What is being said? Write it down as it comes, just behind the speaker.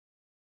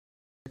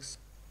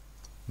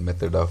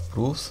Method of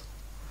proofs.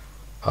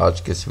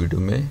 आज के इस वीडियो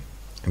में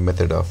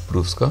मेथड ऑफ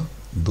प्रूफ्स का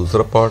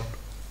दूसरा पार्ट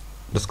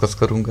डिस्कस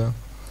करूंगा।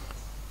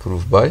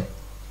 प्रूफ बाय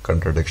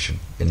कंट्राडिक्शन,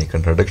 यानी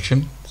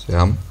कंट्राडिक्शन से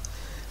हम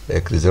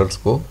एक रिजल्ट्स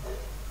को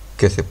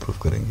कैसे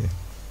प्रूफ करेंगे।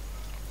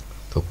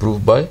 तो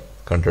proof bye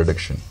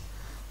contradiction,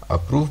 a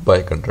proof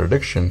bye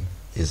contradiction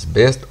is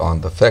based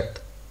on the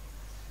fact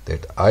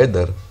that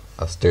either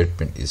a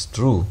statement is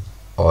true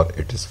or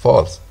it is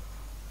false,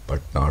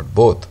 but not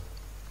both.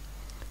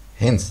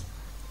 Hence,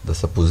 the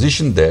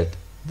supposition that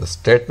the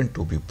statement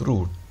to be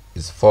proved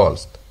is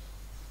false.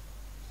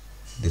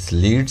 This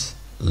leads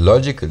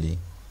logically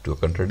to a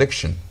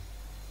contradiction,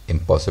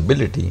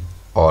 impossibility,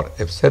 or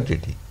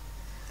absurdity.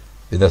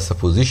 Then the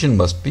supposition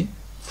must be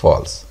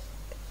false.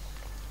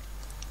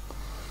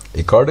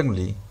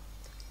 Accordingly,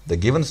 the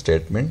given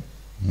statement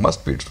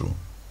must be true.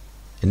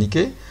 यानी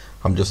कि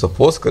हम जो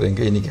suppose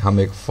करेंगे, यानी कि हम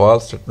एक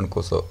false statement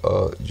को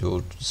जो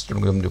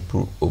स्टेटमेंट को हमने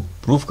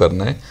प्रूफ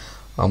करना है,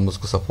 हम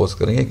उसको सपोज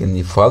करेंगे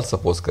कि फॉल्स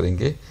सपोज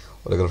करेंगे।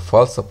 और अगर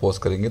फॉल्स सपोज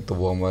करेंगे तो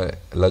वो हमें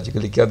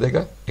लॉजिकली क्या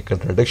देगा, एक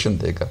कंट्राडिक्शन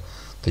देगा।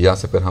 तो यहाँ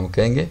से फिर हम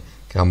कहेंगे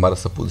कि हमारा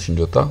सपोजिशन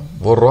जो था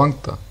वो रॉन्ग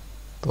था,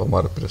 तो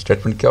हमारा फिर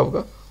स्टेटमेंट क्या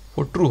होगा,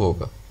 वो ट्रू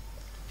होगा।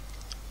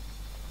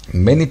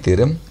 मेनी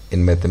थ्योरम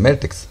इन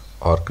मैथमेटिक्स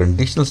और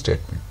कंडीशनल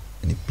स्टेटमेंट,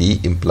 यानी P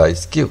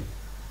implies Q,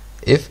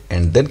 if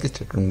and then की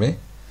स्टेटमेंट में,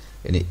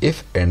 यानी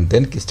इफ एंड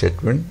देन की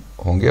स्टेटमेंट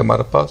होंगे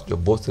हमारे पास जो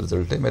बहुत से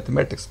रिजल्ट है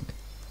मैथमेटिक्स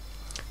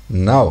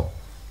में। Now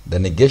the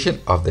negation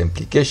of the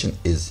implication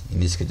is,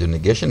 यानी इसके जो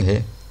नेगेशन है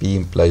पी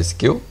इम्प्लाइज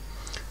क्यू,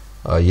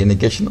 ये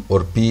नेगेशन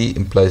और पी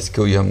इम्प्लाइज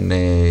क्यू ये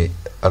हमने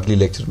अर्ली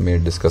लेक्चर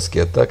में डिस्कस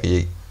किया था कि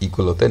ये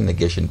इक्वल होता है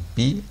नेगेशन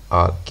पी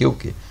आर क्यू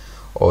के।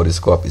 और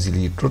इसको आप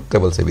इजीली ट्रुथ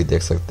टेबल से भी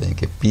देख सकते हैं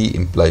कि पी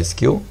इम्प्लाइज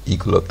क्यू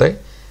इक्वल होता है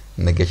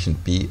नेगेशन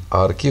पी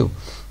आर क्यू।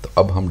 तो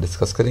अब हम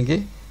डिस्कस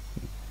करेंगे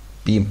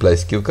P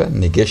इम्प्लाइज क्यू का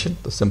नेगेशन।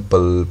 तो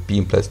सिंपल P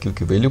इम्प्लाइज क्यू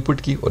की वैल्यू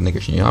पुट की और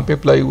नेगेशन यहाँ पे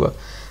अप्लाई हुआ।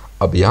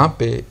 अब यहाँ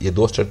पे ये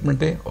दो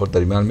स्टेटमेंट है और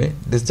दरमियान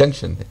में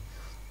डिसजंक्शन है,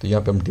 तो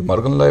यहाँ पे हम डी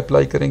मॉर्गन लॉ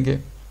अप्लाई करेंगे।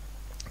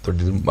 तो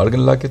डी मॉर्गन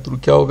लॉ के थ्रू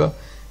क्या होगा,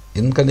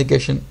 इनका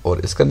नेगेशन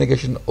और इसका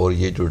नेगेशन और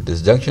ये जो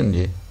डिसजंक्शन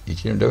ये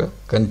चेंज हो जाएगा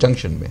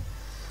कंजंक्शन में।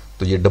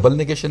 तो ये डबल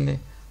नेगेशन है,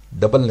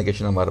 डबल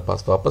नेगेशन हमारे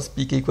पास वापस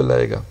P के इक्वल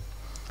आएगा।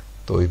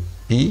 तो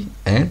P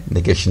एंड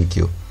नेगेशन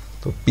Q,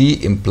 तो P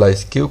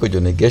इम्प्लाइज Q का जो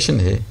नेगेशन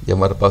है ये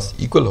हमारे पास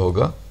इक्वल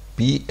होगा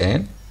P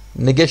and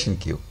negation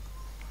Q।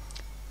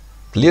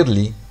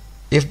 Clearly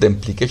if the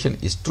implication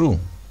is true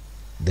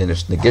then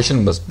it's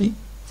negation must be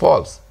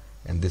false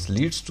and this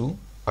leads to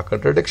a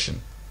contradiction.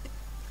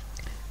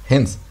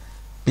 Hence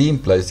P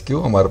implies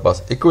Q हमारे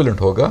पास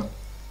equivalent होगा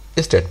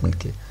इस statement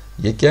के।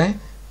 ये क्या है,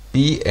 P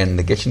and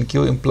negation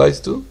Q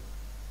implies to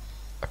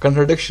a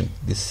contradiction,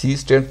 this C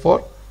stand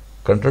for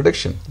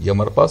contradiction, ये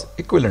हमारे पास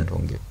equivalent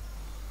होंगे।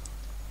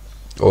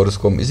 और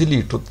इसको हम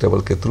इजीली ट्रुथ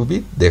टेबल के थ्रू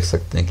भी देख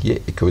सकते हैं कि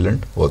ये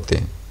इक्विवेलेंट होते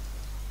हैं।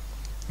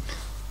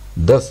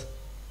 Thus,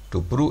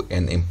 to prove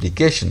an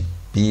implication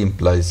P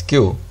implies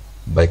Q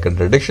by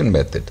contradiction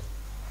method,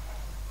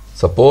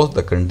 suppose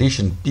the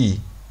condition P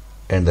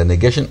and the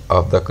negation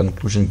of the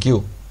conclusion Q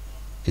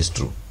is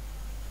true,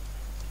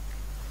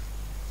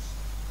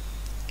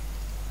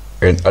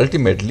 and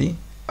ultimately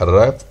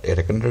arrive at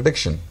a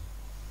contradiction.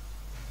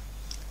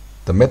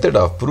 The method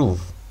of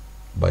proof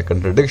by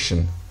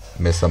contradiction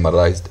may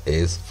summarized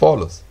as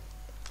follows.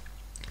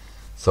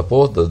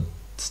 Suppose the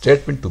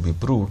statement to be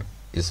proved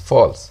is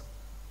false.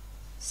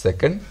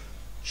 Second,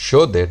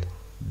 show that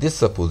this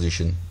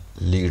supposition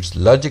leads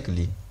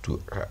logically to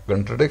a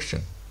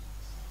contradiction.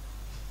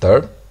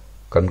 Third,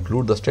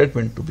 conclude the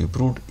statement to be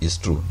proved is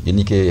true.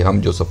 यानी कि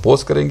हम जो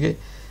suppose करेंगे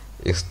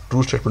इस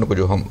true statement को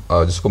जो हम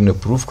जिसको हमने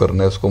प्रूफ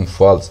करना है उसको हम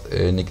फॉल्स,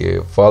 यानी कि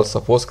फॉल्स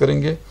सपोज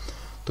करेंगे।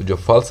 तो जो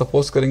फॉल्स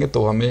सपोज करेंगे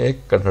तो हमें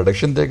एक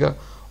कंट्राडिक्शन देगा,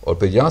 और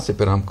फिर यहाँ से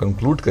फिर हम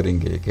कंक्लूड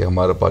करेंगे कि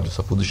हमारे पास जो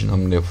सपोजिशन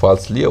हमने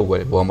फॉल्स लिया हुआ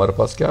है वो हमारे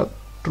पास क्या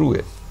ट्रू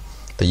है।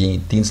 तो ये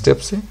 3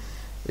 स्टेप्स हैं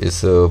इस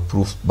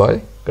प्रूफ बाय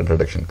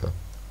कंट्राडिक्शन का।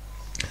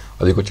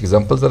 अभी कुछ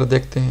एग्जांपल ज़रा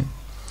देखते हैं।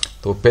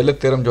 तो पहले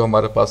थ्योरम जो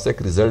हमारे पास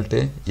एक रिजल्ट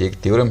है, ये एक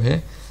थ्योरम है।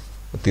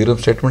 थ्योरम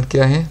स्टेटमेंट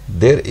क्या है,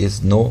 there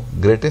is no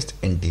greatest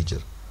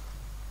integer.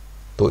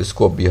 तो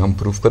इसको अभी हम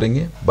प्रूफ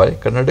करेंगे बाय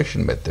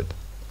कंट्राडिक्शन मेथड।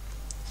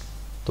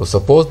 तो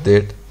suppose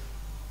that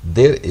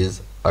there is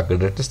a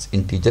greatest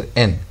integer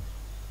n,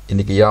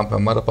 यानी कि यहाँ पे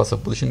हमारे पास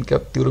सपोजिशन क्या,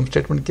 थ्योरम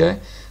स्टेटमेंट क्या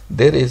है,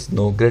 there is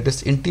no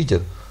greatest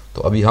integer.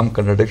 तो अभी हम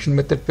कंट्राडिक्शन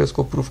मेथड पे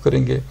इसको प्रूफ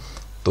करेंगे।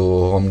 तो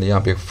हमने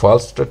यहाँ पे एक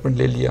फॉल्स स्टेटमेंट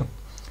ले लिया,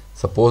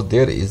 suppose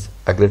there is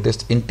a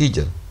greatest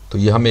integer. तो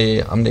ये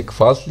हमने एक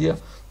फॉल्स लिया,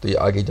 तो ये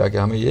आगे जाके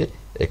हमें ये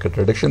एक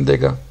कंट्राडिक्शन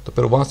देगा। तो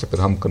फिर वहाँ से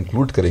फिर हम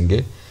कंक्लूड करेंगे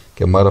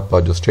कि हमारा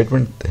पास जो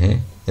स्टेटमेंट है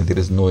there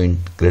is no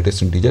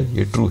greatest integer,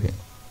 ये ट्रू है।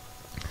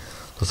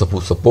 तो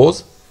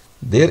suppose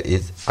there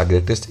is a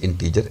greatest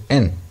integer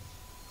n,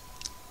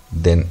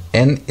 then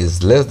n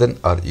is less than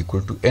or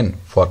equal to n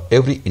for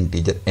every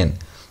integer n।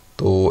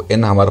 तो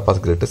n हमारे पास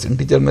ग्रेटेस्ट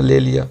इंटीजर में ले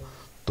लिया,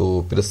 तो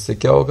फिर इससे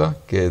क्या होगा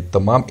कि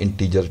तमाम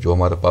इंटीजर जो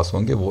हमारे पास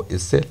होंगे वो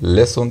इससे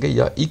लेस होंगे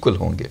या इक्वल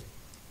होंगे।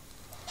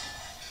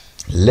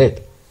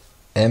 लेट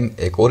m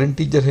एक और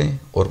इंटीजर है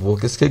और वो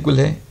किसके इक्वल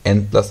है,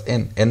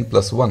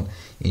 n+1।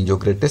 ये जो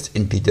ग्रेटेस्ट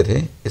इंटीजर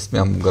है इसमें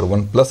हम अगर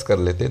 1 प्लस कर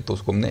लेते हैं तो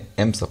उसको हमने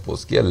m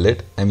सपोज किया,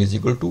 late m is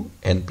equal to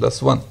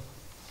n+1।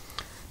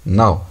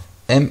 Now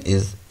m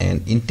is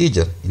an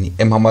integer, यानी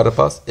m हमारे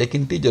पास एक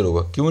इंटीजर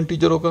होगा। क्यों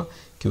इंटीजर होगा,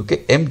 क्योंकि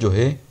m जो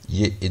है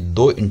ये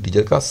दो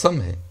इंटीजर का सम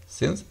है,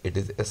 since it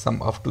is a some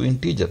of to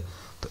integer,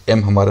 तो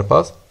m हमारे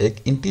पास एक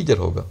इंटीजर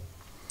होगा।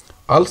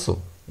 आल्सो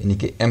यानी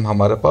कि m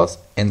हमारे पास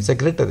n से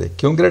ग्रेटर है।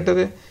 क्यों ग्रेटर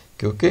है,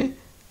 क्योंकि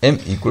m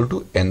इक्वल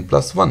टू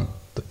n+1,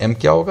 तो m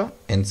क्या होगा,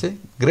 n से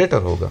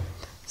ग्रेटर होगा।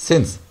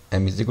 Since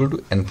m is equal to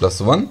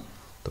n+1,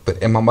 तो फिर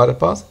m हमारे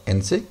पास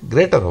n से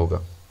ग्रेटर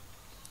होगा।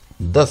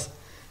 दस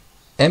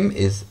m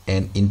is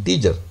an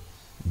integer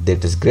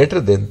that is greater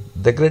than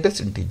the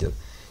greatest integer,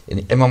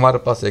 यानी m हमारे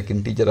पास एक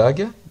इंटीजर आ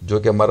गया जो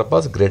कि हमारे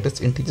पास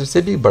ग्रेटेस्ट इंटीजर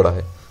से भी बड़ा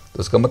है।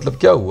 तो इसका मतलब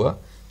क्या हुआ,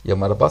 ये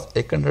हमारे पास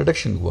एक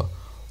कंट्राडिक्शन हुआ,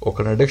 और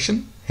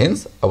contradiction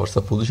hence our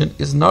supposition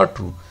is not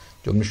true.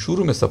 जो हमने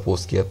शुरू में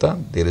सपोज किया था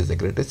there is the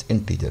greatest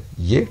integer,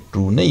 ये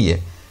ट्रू नहीं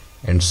है,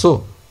 and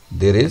so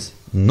there is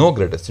no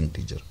greatest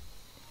integer.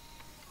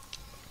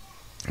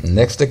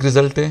 Next एक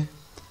रिजल्ट है,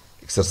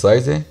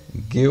 एक्सरसाइज है,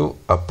 give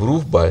a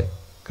proof bye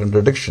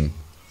contradiction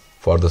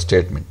for the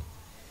statement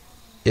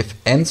if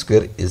n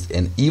square is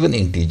an even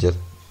integer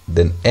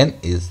then n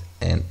is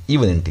an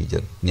even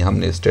integer। यानी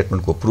हमने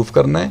statement को proof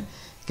करना है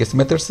किस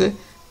method से,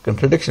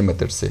 कंट्राडिक्शन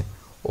मेथड से।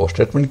 और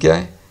स्टेटमेंट क्या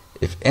है,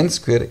 if n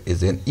square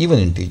is an even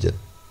integer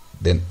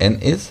then n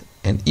is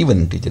an even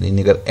integer,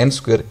 यानी अगर n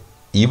square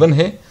even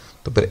है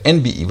तो फिर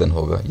n भी इवन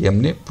होगा। ये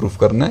हमने प्रूफ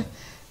करना है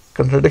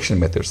कंट्राडिक्शन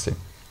मेथड से।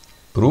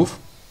 Proof,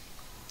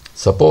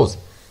 suppose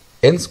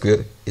n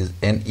square is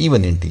an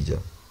even integer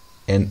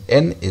and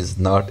n is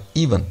not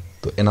even,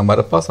 तो n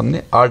हमारे पास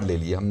हमने आड ले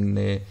लिया।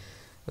 हमने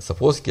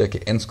सपोज किया कि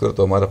n स्क्वायर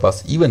तो हमारे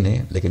पास इवन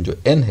है, लेकिन जो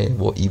n है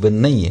वो इवन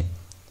नहीं है,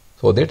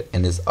 सो दैट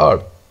n इज आड।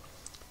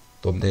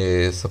 तो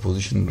हमने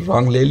सपोजिशन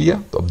रॉन्ग ले लिया।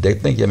 तो अब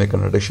देखते हैं कि हमें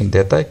कंट्राडिक्शन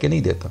देता है कि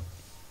नहीं देता।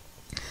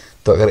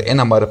 तो अगर n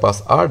हमारे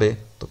पास आड है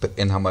तो फिर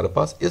n हमारे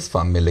पास इस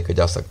फॉर्म में लेके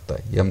जा सकता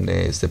है। ये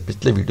हमने इससे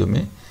पिछले वीडियो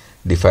में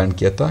डिफाइन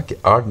किया था कि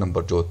आड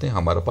नंबर जो होते हैं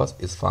हमारे पास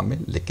इस फॉर्म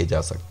में लेके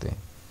जा सकते हैं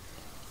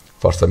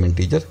for some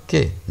integer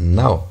k।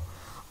 Now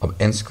अब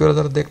n स्क्वायर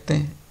ज़रा देखते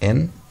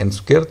हैं, n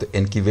स्क्वायर, तो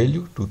n की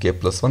वैल्यू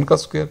 2k+1 का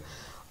स्क्वायर।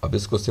 अब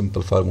इसको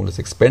सिंपल फार्मूले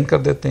से एक्सपेंड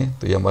कर देते हैं,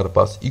 तो ये हमारे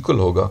पास इक्वल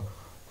होगा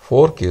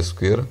 4k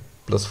स्क्वायर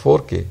प्लस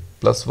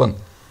 4k+1।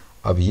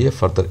 अब ये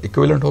फर्दर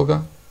इक्विवेलेंट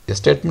होगा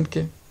स्टेटमेंट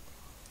के,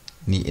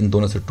 नहीं इन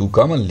दोनों से 2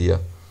 कॉमन लिया,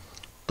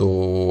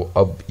 तो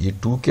अब ये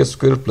 2k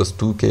स्क्वायर प्लस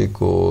 2k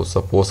को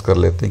सपोज कर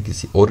लेते हैं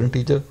किसी और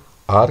इंटीजर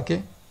r के।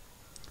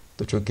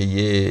 तो चूँकि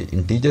ये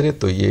इंटीजर है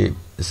तो ये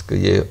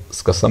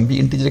इसका सम भी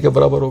इंटीजर के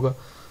बराबर होगा,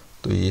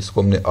 तो ये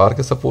इसको हमने r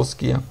के सपोज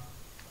किया,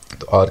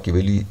 तो r की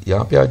वैल्यू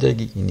यहाँ पे आ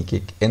जाएगी, यानी कि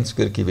n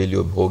स्क्वायर की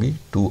वैल्यू होगी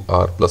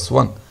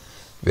 2r+1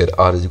 where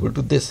r is equal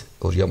to this,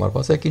 और ये हमारे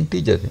पास एक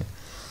इंटीजर है।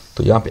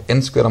 तो यहाँ पे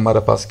n स्क्वायर हमारे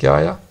पास क्या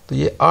आया, तो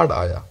ये आड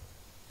आया।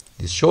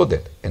 This show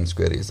that n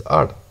square is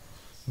odd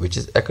which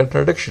is a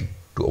contradiction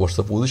to our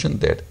supposition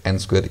that n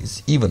square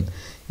is even.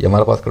 ये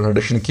हमारे पास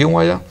कंट्राडिक्शन क्यों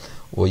आया,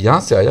 वो यहाँ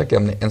से आया कि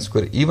हमने n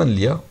स्क्वायर इवन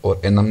लिया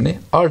और n हमने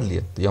आड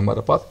लिया, तो ये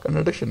हमारे पास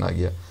कंट्राडिक्शन आ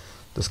गया।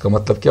 तो इसका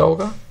मतलब क्या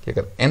होगा कि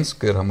अगर n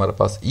स्क्वायर हमारे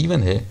पास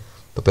इवन है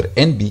तो फिर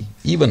n भी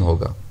इवन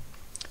होगा,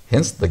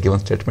 hence the given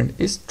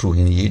statement is true.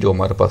 यानी ये जो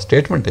हमारे पास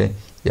स्टेटमेंट है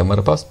ये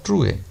हमारे पास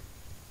ट्रू है।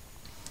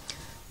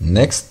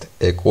 नेक्स्ट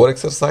एक और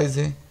एक्सरसाइज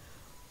है,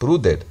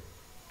 prove that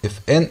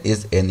if n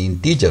is an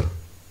integer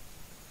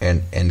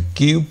and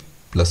n³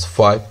 +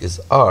 5 is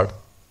odd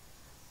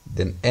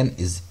then n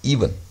is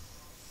even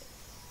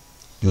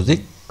using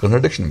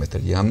contradiction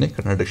method. ये हमने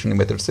कंट्राडिक्शन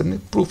मेथड से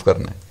प्रूफ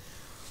करना है।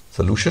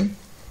 Solution,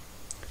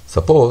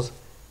 suppose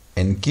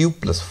n³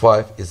 +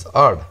 5 is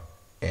odd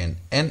and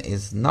n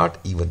is not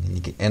even,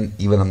 यानी कि n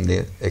even हमने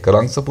एक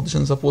wrong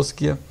supposition suppose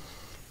किया,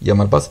 ये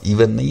हमारे पास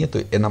इवन नहीं है, तो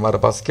n हमारे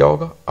पास क्या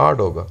होगा,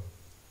 आड होगा।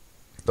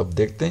 तो अब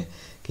देखते हैं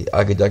कि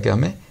आगे जाके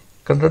हमें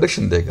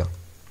कंट्राडिक्शन देगा।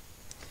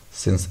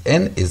 Since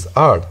n is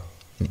odd,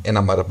 n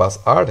हमारे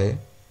पास आड है,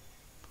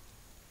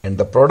 and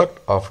the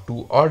product of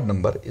 2 odd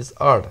number is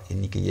आड,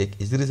 यानी कि ये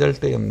एक इजी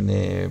रिजल्ट है।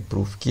 हमने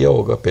प्रूफ किया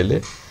होगा पहले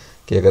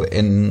कि अगर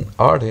n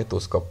आड है तो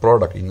उसका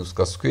प्रोडक्ट यानी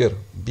उसका स्क्वायर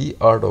भी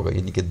आड होगा,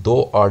 यानी कि 2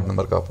 ऑड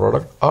नंबर का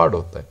प्रोडक्ट आड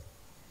होता है।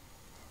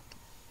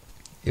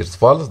 It's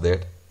follows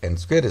that n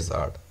square is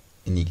आड,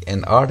 यानी कि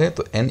n आड है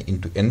तो n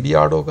इंटू n भी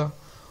आड होगा,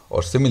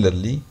 और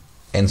similarly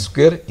n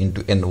square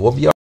into n वो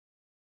भी आड।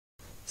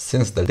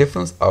 Since the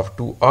difference of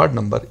 2 odd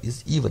number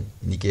is even,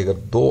 यानी कि अगर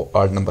 2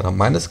 ऑड नंबर हम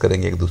माइनस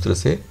करेंगे एक दूसरे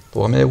से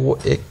तो हमें वो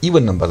एक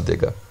इवन नंबर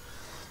देगा।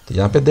 तो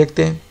यहाँ पे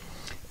देखते हैं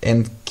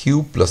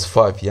n³ +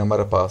 5 ये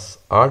हमारे पास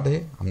आड है,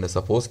 हमने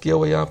सपोज किया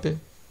हुआ यहाँ पे,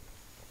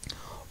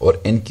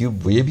 और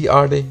n³ ये भी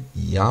आड है।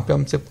 यहाँ पे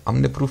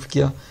हमने प्रूफ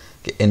किया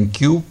कि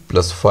n³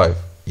 + 5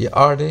 ये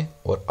आड है,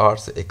 और आड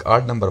से एक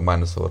आड नंबर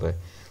माइनस हो रहा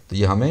है, तो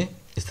ये हमें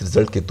इस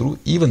रिजल्ट के थ्रू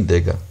इवन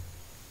देगा,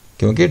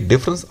 क्योंकि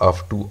difference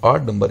of 2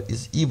 odd number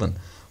is even.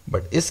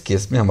 But इस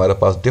केस में हमारे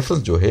पास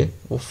डिफरेंस जो है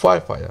वो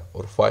 5 आया,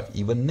 और 5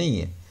 इवन नहीं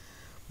है,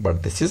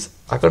 but this is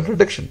a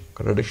contradiction.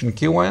 Contradiction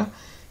क्यों आया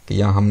कि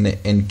यहाँ हमने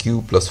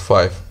n³ +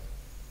 5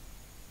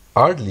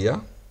 आड लिया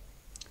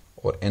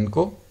और n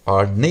को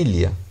आड नहीं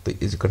लिया, तो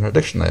इस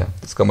कंट्राडिक्शन आया।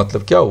 इसका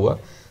मतलब क्या हुआ,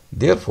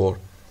 therefore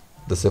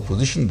the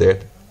supposition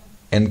that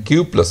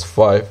n³ +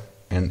 5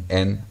 and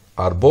n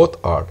are both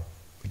odd,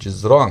 which is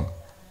wrong,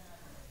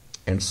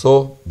 and so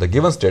the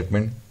given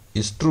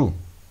statement is true.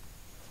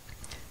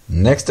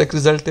 Next एक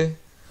result है,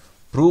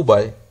 prove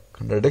by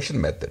contradiction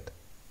method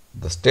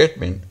the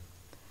statement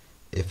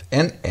if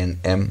n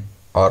and m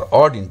are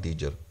odd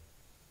integer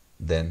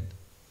then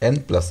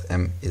n plus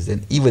m is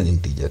an even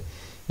integer।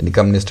 यानी कि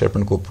हमने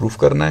statement को proof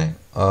करना है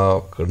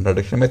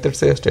contradiction method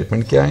से।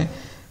 Statement क्या है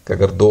कि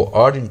अगर दो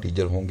ऑड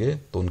इंटीजर होंगे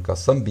तो उनका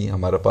सम भी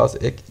हमारे पास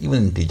एक इवन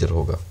इंटीजर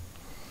होगा।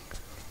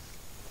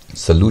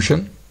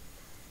 Solution,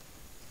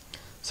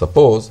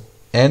 suppose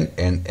n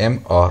and m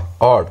are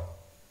odd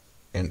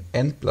and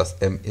n plus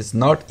m is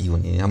not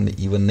even। यानी हमने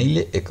इवन नहीं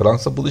लिया, एक रॉन्ग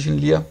सपोजिशन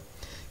लिया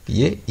कि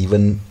ये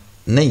इवन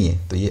नहीं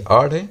है, तो ये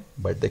ऑड है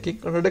बाय टेकिंग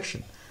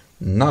कंट्राडिक्शन।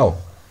 नाउ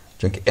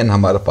क्योंकि n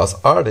हमारे पास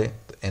ऑड है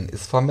तो n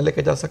इस फॉर्म में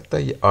लेके जा सकता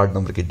है। ये ऑड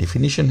नंबर की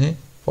डिफिनीशन है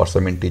for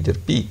some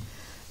integer p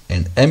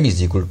and m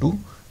is equal to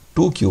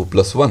 2q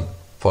 + 1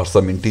 for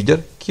some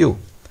integer q।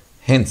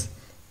 Hence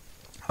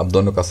अब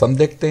दोनों का सम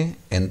देखते हैं,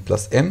 n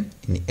 + m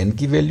यानी n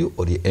की वैल्यू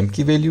और ये m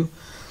की वैल्यू,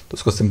 तो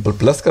उसको सिंपल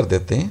प्लस कर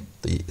देते हैं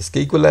तो ये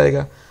इसके इक्वल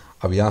आएगा।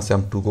 अब यहाँ से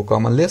हम 2 को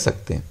कॉमन ले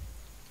सकते हैं,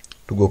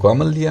 2 को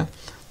कॉमन लिया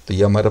तो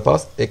ये हमारे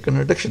पास एक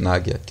कंट्राडिक्शन आ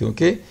गया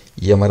क्योंकि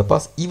ये हमारे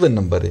पास इवन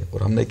नंबर है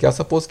और हमने क्या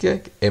सपोज किया है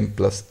कि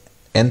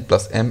n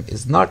 + m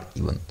is not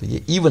even, तो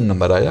ये इवन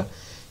नंबर आया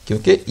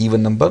क्योंकि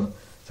इवन नंबर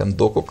से हम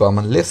 2 को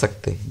कॉमन ले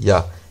सकते हैं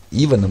या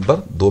इवन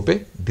नंबर 2 पे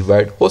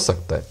डिवाइड हो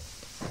सकता है,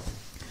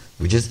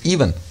 which is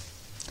even,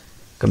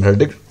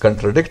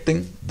 contradicting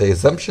the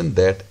assumption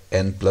that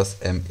n plus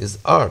m is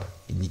odd।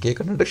 यानी कि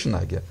कंट्राडिक्शन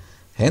आ गया।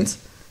 Hence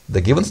the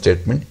given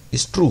statement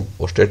is true.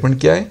 और स्टेटमेंट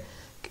क्या है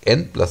कि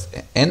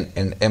n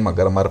एंड m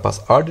अगर हमारे पास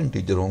ऑड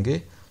इंटीजर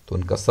होंगे तो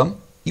उनका सम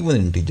इवन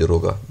इंटीजर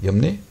होगा। ये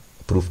हमने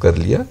प्रूफ कर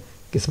लिया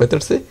किस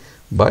मेथड से,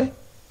 बाय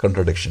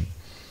कंट्राडिक्शन।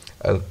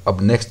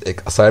 अब नेक्स्ट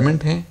एक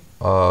असाइनमेंट है,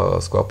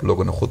 उसको आप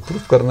लोगों ने खुद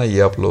प्रूफ करना है। ये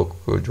आप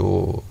लोग को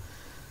जो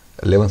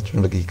 11th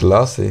स्टैंडर्ड की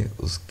क्लास है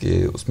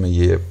उसमें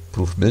ये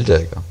प्रूफ मिल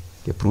जाएगा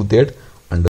कि प्रूव दैट